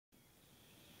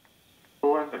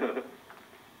Boardman?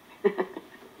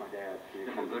 My dad.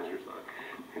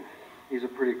 He's a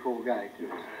pretty cool guy, too.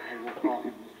 So I will call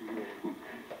him Mr.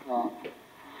 Ewing.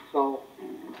 So,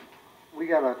 we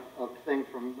got a thing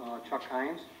from Chuck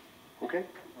Hines. Okay.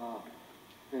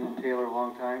 Been in Taylor a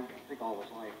long time, I think all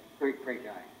his life. Great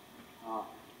guy.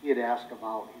 He had asked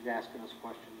about, he's asking us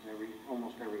questions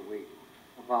almost every week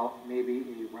about maybe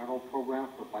a rental program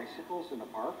for bicycles in the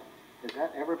park. Has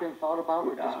that ever been thought about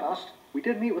or discussed? We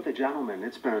did meet with a gentleman.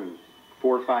 It's been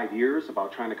 4 or 5 years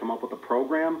about trying to come up with a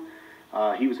program.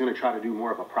 He was going to try to do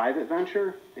more of a private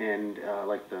venture, and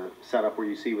like the setup where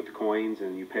you see with the coins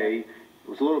and you pay. It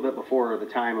was a little bit before the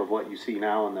time of what you see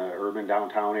now in the urban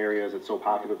downtown areas. It's so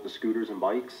popular with the scooters and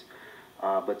bikes.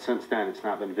 But since then, it's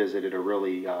not been visited or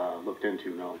really looked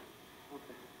into, no.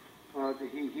 Okay.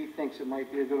 He thinks it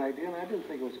might be a good idea, and I didn't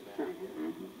think it was a bad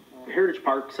idea. The Heritage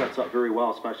Park sets up very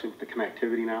well, especially with the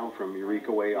connectivity now from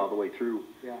Eureka Way all the way through.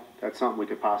 Yeah. That's something we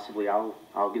could possibly, I'll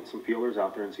get some feelers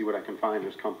out there and see what I can find.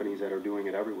 There's companies that are doing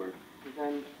it everywhere. And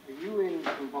then, are you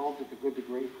involved with the Good to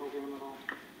Great program at all?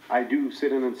 I do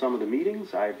sit in some of the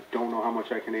meetings. I don't know how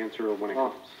much I can answer when it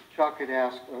comes. Chuck had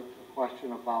asked a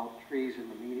question about trees in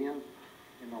the median,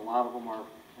 and a lot of them are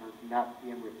not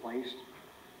being replaced.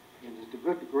 And as the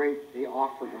Good to Great, they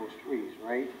offer those trees,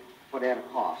 right? But at a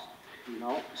cost, you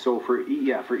know? So for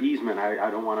easement, I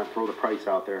don't want to throw the price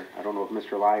out there. I don't know if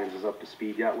Mr. Lyons is up to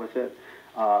speed yet with it.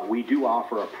 We do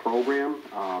offer a program,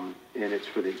 and it's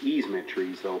for the easement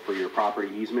trees, though, for your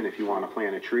property easement. If you want to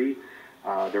plant a tree,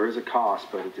 there is a cost,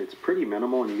 but it's pretty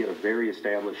minimal, and you get a very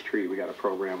established tree. We got a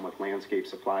program with Landscape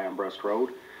Supply on Breast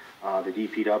Road. The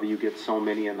DPW gets so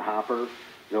many in the hopper.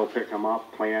 They'll pick them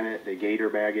up, plant it, they gator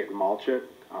bag it and mulch it,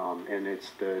 and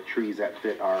it's the trees that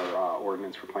fit our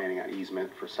ordinance for planting on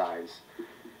easement for size.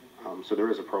 So there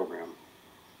is a program.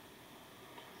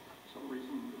 For some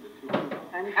reason,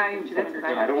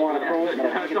 I don't want to throw it, but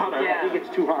I think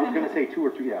it's too hard. I was going to say 2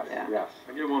 or 3, yes.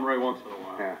 I get one right once in a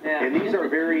while. Yeah. And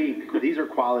these are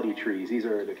quality trees. These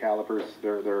are the calipers.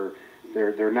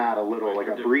 They're not a little, like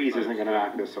a breeze isn't going to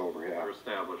knock this over. Yeah. They're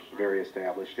established. Very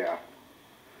established, yeah.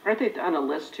 Aren't they on a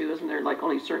list too? Isn't there like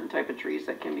only certain type of trees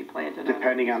that can be planted?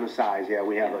 Depending on the size, yeah.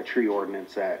 We have a tree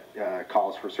ordinance that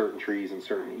calls for certain trees and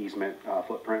certain easement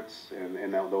footprints,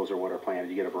 and those are what are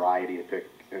planted. You get a variety to pick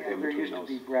in between those. There used to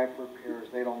be Bradford pears.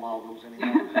 They don't allow those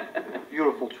anymore.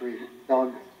 Beautiful tree.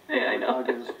 Doug. Yeah, I know. Doug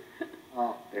is,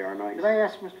 they are nice. Did I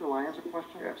ask Mr. Lyons a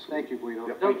question? Absolutely. Thank you, Guido.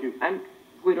 Yep, thank you.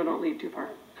 Guido, don't leave too far.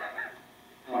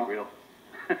 Guido.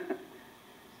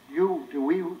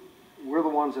 We're the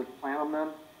ones that plant them then?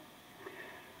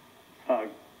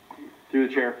 Through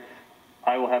the chair,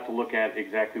 I will have to look at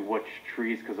exactly which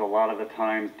trees, because a lot of the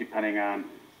times, depending on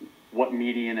what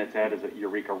median it's at, is it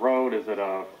Eureka Road, is it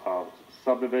a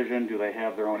subdivision, do they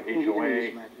have their own HOA?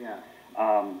 Easement, yeah.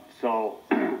 So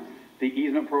the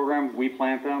easement program, we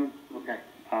plant them. Okay.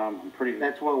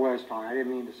 That's what I was talking. I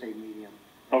didn't mean to say median.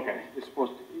 Okay. It's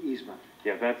supposed to be easement.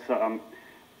 Yeah, that's,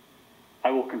 I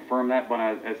will confirm that, but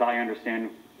as I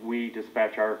understand, we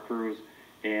dispatch our crews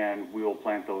and we will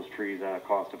plant those trees at a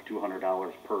cost of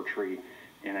 $200 per tree.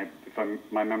 And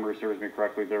my memory serves me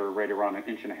correctly, they're right around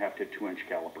 1.5 to 2 inch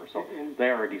caliper. So they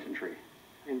are a decent tree.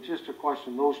 And just a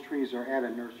question, those trees are at a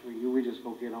nursery. We just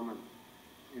go get them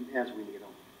and as we need them.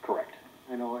 Correct.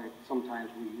 I know sometimes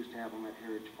we used to have them at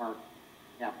Heritage Park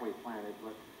halfway planted,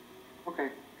 but okay.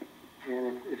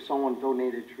 And if someone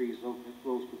donated trees,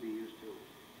 those could be used too,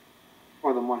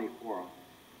 for the money for them.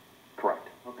 Correct.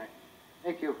 Okay.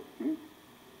 Thank you.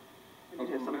 I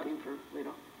just have something for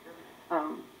Guido.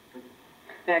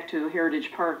 Back to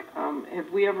Heritage Park,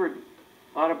 have we ever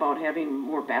thought about having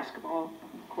more basketball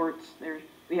courts there?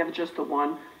 We have just the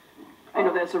one. I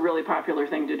know that's a really popular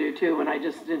thing to do too, and I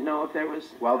just didn't know if there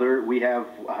was. Well, we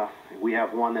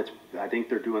have one that's, I think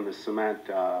they're doing the cement.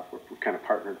 We've kind of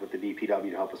partnered with the DPW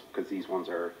to help us because these ones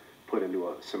are put into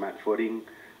a cement footing,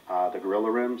 the Gorilla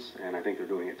rims, and I think they're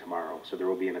doing it tomorrow. So there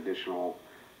will be an additional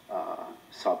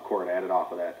sub-court added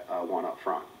off of that one up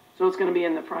front. So it's going to be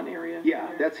in the front area?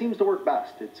 Yeah, that seems to work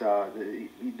best. It's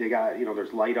they got,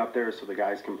 there's light up there so the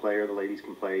guys can play or the ladies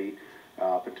can play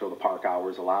up until the park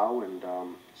hours allow, and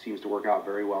seems to work out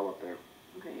very well up there.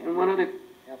 Okay, and one other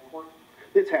half court?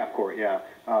 It's half court, yeah.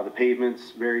 The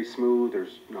pavement's very smooth.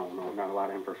 There's not a lot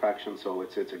of imperfections, so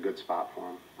it's a good spot for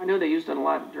them. I know they used it a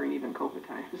lot during even COVID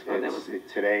times. So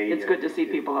today, it's good to see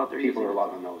people out there people using are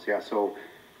loving those, yeah. So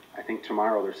I think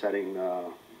tomorrow they're setting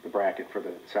the bracket for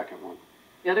the second one.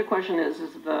 The other question is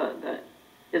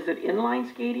it inline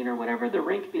skating or whatever, the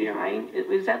rink behind? Yeah.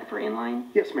 Is that for inline?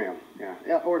 Yes, ma'am.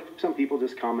 Yeah. Or some people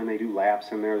just come and they do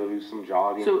laps in there. They'll do some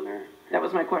jogging in there. That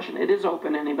was my question. It is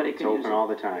open, anybody It's can use open it. all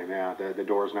the time, yeah, the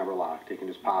door's never locked, they can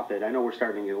just pop it. I know we're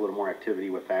starting to get a little more activity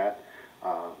with that,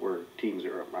 where teams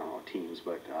are, I don't know, teams,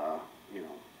 but, you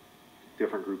know,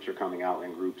 different groups are coming out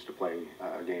in groups to play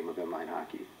a game of inline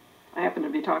hockey. I happened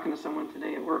to be talking to someone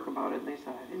today at work about it, and they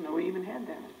said, I didn't know we even had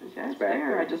that. I said, yeah, it's back there,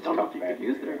 there. I just It's don't know tough if you back could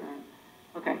use it there, or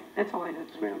not. Okay, that's all I had.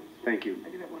 Yes, ma'am, thank you. I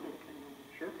do have one other thing.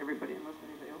 Sure. Everybody, unless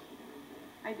anybody else has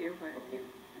anything. I do,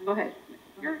 but Go ahead.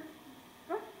 you're,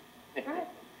 go ahead.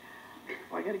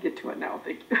 Well, I gotta get to it now,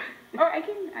 thank you. Oh, I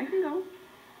can go.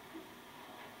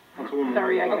 Councilwoman.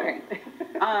 Sorry, I got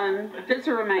Okay. Just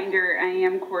a reminder, I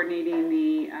am coordinating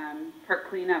the, park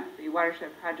cleanup, the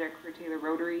watershed project for Taylor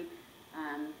Rotary.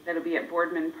 That'll be at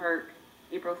Boardman Park,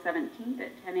 April 17th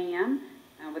at 10 a.m.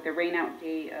 With a rain-out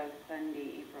day of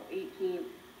Sunday, April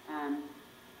 18th.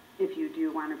 If you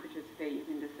do want to participate, you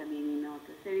can just send me an email at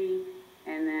the city.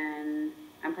 And then,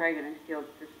 I'm probably going to steal,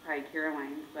 this is probably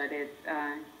Caroline's, but it's,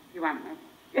 you want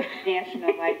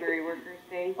National Library Workers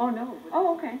Day? Oh, no.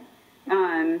 Oh, okay.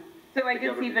 So I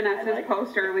did see Vanessa's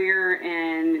post earlier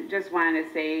and just wanted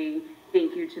to say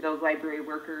thank you to those library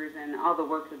workers and all the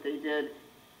work that they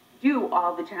do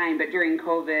all the time, but during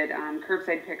COVID,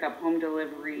 curbside pickup, home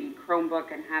delivery,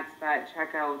 Chromebook and hotspot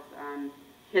checkouts,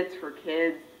 kits for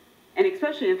kids, and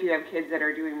especially if you have kids that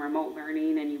are doing remote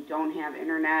learning and you don't have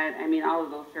internet, I mean, all of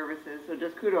those services. So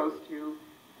just kudos to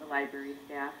the library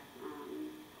staff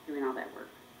doing all that work.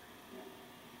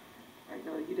 I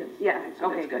know you didn't. Yeah, So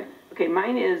okay, that's good. Okay,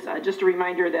 mine is just a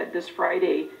reminder that this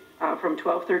Friday, from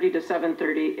 12:30 to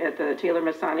 7:30 at the Taylor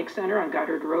Masonic Center on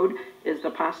Goddard Road is the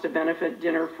pasta benefit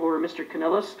dinner for Mr.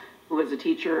 Canillas, who is a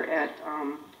teacher at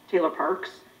Taylor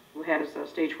Parks, who has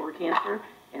stage 4 cancer.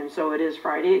 And so it is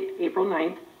Friday, April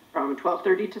 9th, from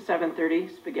 12:30 to 7:30,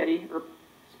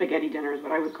 spaghetti dinner is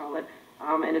what I would call it.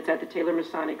 And it's at the Taylor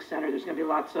Masonic Center. There's going to be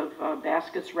lots of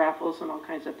baskets, raffles, and all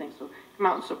kinds of things. So come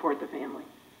out and support the family.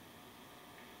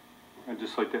 I'd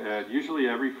just like to add, usually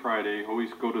every Friday,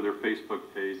 always go to their Facebook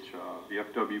page, the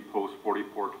FW Post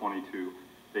 4422.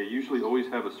 They usually always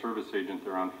have a service agent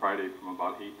there on Friday from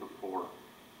about 8 to 4.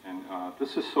 And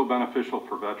this is so beneficial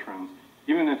for veterans,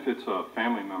 even if it's a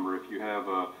family member, if you have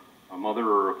a mother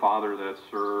or a father that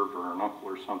served or an uncle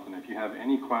or something, if you have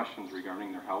any questions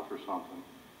regarding their health or something,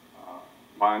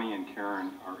 Bonnie and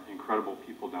Karen are incredible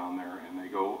people down there, and they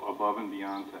go above and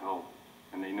beyond to help,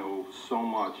 and they know so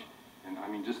much. And I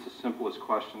mean, just the simplest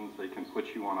questions, they can put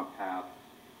you on a path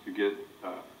to get,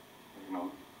 you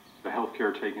know, the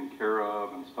healthcare taken care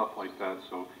of and stuff like that.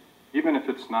 So even if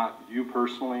it's not you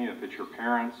personally, if it's your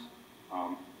parents,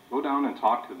 go down and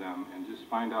talk to them and just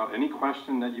find out any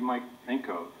question that you might think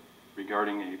of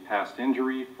regarding a past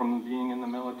injury from being in the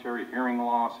military, hearing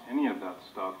loss, any of that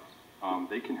stuff.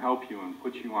 They can help you and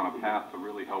put you on a path to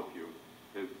really help you.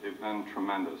 They've been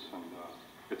tremendous, and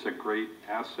it's a great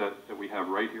asset that we have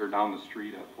right here down the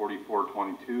street at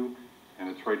 4422, and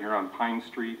it's right here on Pine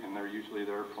Street, and they're usually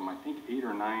there from, I think, 8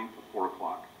 or 9 to 4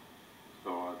 o'clock.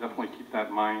 So definitely keep that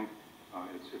in mind.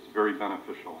 It's very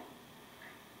beneficial.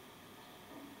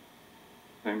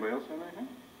 Anybody else have anything?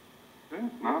 Okay,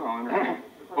 if not, I'll entertain.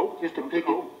 Oh, Just to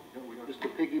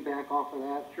piggyback off of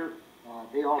that. Sure.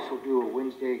 They also do a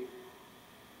Wednesday,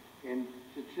 and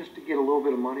just to get a little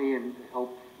bit of money and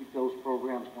help keep those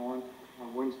programs going.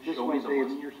 This Show me the Wednesday,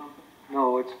 money or something?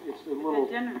 no, it's a little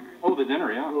The dinner. Oh, the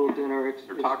dinner, yeah. little dinner. It's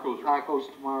Or tacos.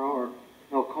 tacos tomorrow, or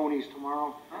no, Coney's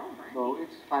tomorrow. Oh, right. So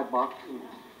it's $5, and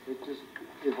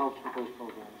it helps with those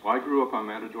programs. Well, I grew up on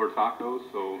Matador Tacos,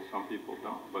 so some people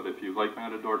don't. But if you like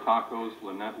Matador Tacos,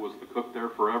 Lynette was the cook there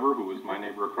forever, who was my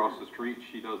neighbor across the street.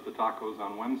 She does the tacos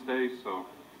on Wednesdays, so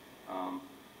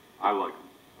I like them.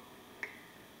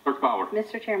 Clerk Bauer.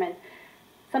 Mr. Chairman,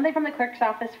 something from the clerk's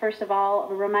office. First of all,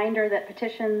 a reminder that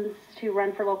petitions to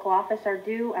run for local office are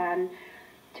due on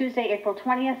Tuesday, April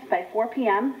 20th by 4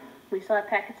 p.m. We still have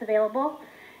packets available,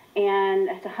 and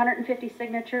it's 150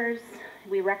 signatures.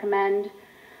 We recommend,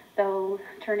 though,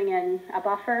 turning in a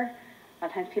buffer. A lot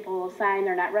of times people will sign,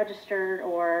 they're not registered,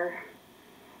 or,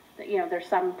 you know, there's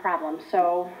some problem.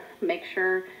 So make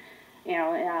sure, you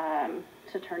know,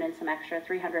 to turn in some extra.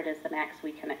 300 is the max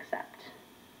we can accept.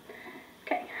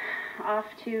 Okay, off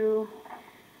to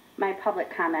my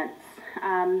public comments.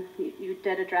 You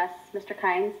did address Mr.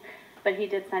 Kynes, but he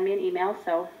did send me an email,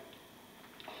 so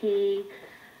he,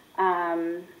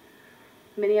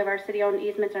 many of our city-owned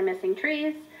easements are missing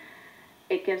trees.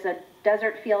 It gives a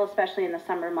desert feel, especially in the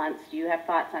summer months. Do you have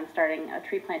thoughts on starting a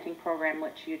tree planting program,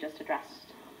 which you just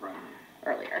addressed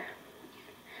earlier?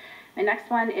 My next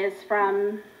one is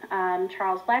from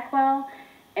Charles Blackwell,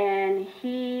 and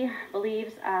he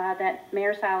believes that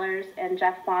Mayor Solers and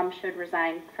Jeff Baum should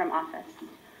resign from office.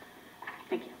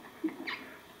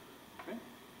 Okay,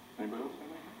 anybody else have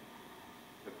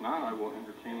anything? If not, I will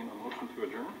entertain a motion to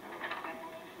adjourn.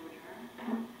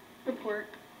 Support.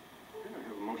 Okay, I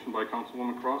have a motion by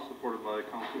Councilwoman Cross, supported by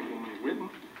Councilwoman Witten.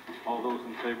 All those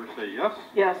in favor say yes.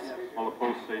 Yes. All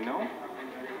opposed say no.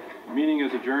 The meeting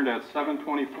is adjourned at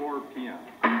 7:24 p.m.